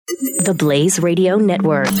The Blaze Radio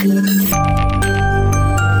Network.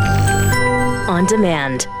 On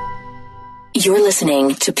demand. You're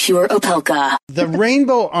listening to Pure Opelka. The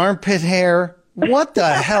rainbow armpit hair. What the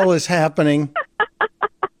hell is happening?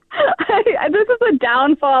 This is a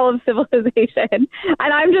downfall of civilization, and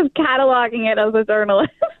I'm just cataloging it as a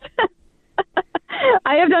journalist.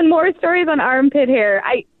 I have done more stories on armpit hair.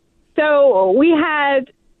 So we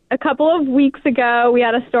had a couple of weeks ago, we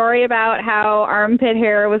had a story about how armpit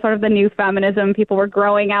hair was sort of the new feminism. People were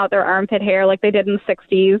growing out their armpit hair like they did in the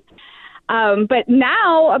 60s. But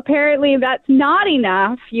now, apparently, that's not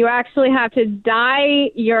enough. You actually have to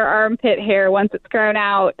dye your armpit hair once it's grown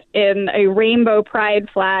out in a rainbow pride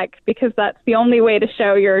flag, because that's the only way to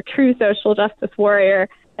show you're a true social justice warrior,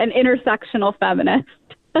 an intersectional feminist.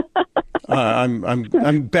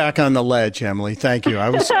 I'm back on the ledge, Emily. Thank you. I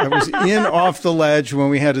was in off the ledge when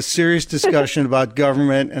we had a serious discussion about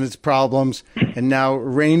government and its problems, and now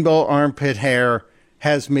rainbow armpit hair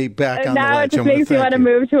has me back on the ledge. Now it just makes you want to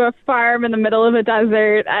move to a farm in the middle of a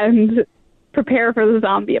desert and prepare for the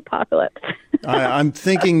zombie apocalypse. I'm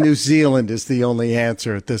thinking New Zealand is the only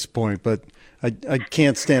answer at this point, but I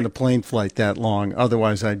can't stand a plane flight that long.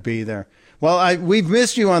 Otherwise, I'd be there. Well, we've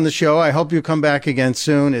missed you on the show. I hope you come back again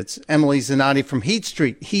soon. It's Emily Zanotti from Heat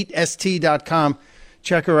Street, heatst.com.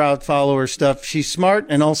 Check her out, follow her stuff. She's smart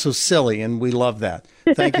and also silly, and we love that.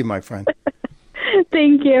 Thank you, my friend.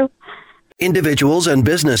 Thank you. Individuals and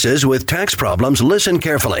businesses with tax problems, listen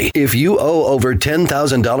carefully. If you owe over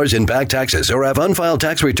 $10,000 in back taxes or have unfiled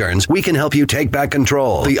tax returns, we can help you take back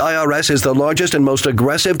control. The IRS is the largest and most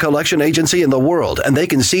aggressive collection agency in the world, and they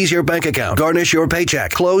can seize your bank account, garnish your paycheck,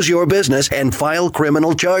 close your business, and file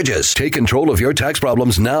criminal charges. Take control of your tax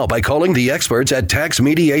problems now by calling the experts at Tax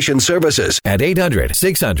Mediation Services at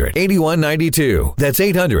 800-600-8192. That's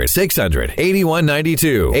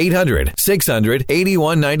 800-600-8192.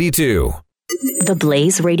 800-600-8192. The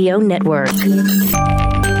Blaze Radio Network.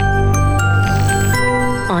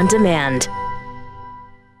 On demand.